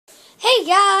Hey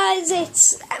guys,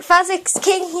 it's Fazix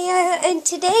King here, and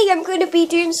today I'm going to be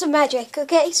doing some magic,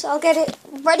 okay? So I'll get it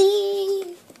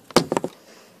ready.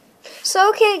 So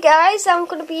okay guys, I'm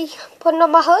going to be putting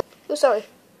on my hood. Oh sorry.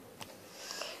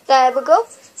 There we go.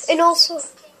 And also,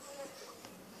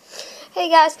 hey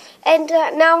guys, and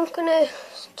now I'm going to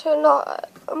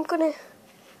I'm going to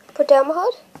put down my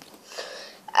hood.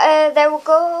 There we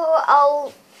go.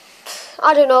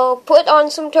 I don't know, put on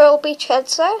some Turtle Beach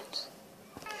headset.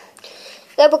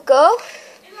 There we go.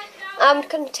 I'm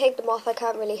going to take them off, I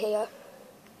can't really hear.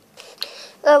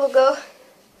 There we go.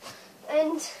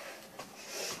 And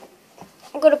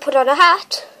I'm going to put on a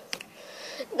hat.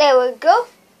 There we go.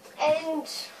 And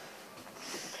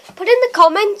put in the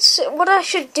comments what I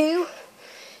should do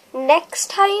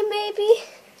next time, maybe.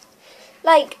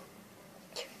 Like,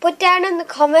 put down in the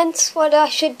comments what I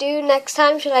should do next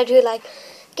time. Should I do like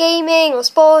gaming or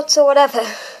sports or whatever?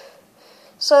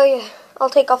 So yeah, I'll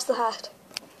take off the hat.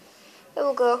 There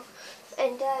we go.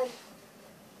 And I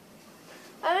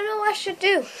don't know what I should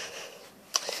do.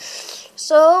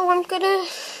 So I'm gonna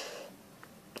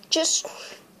just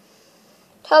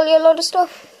tell you a lot of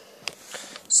stuff.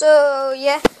 So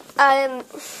yeah,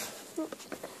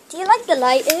 do you like the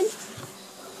lighting?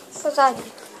 Cause I do.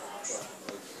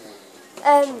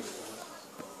 And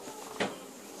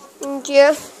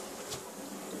yeah,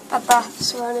 a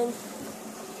bath's running.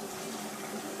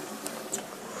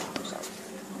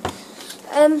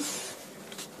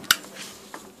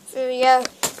 So yeah,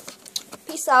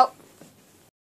 peace out.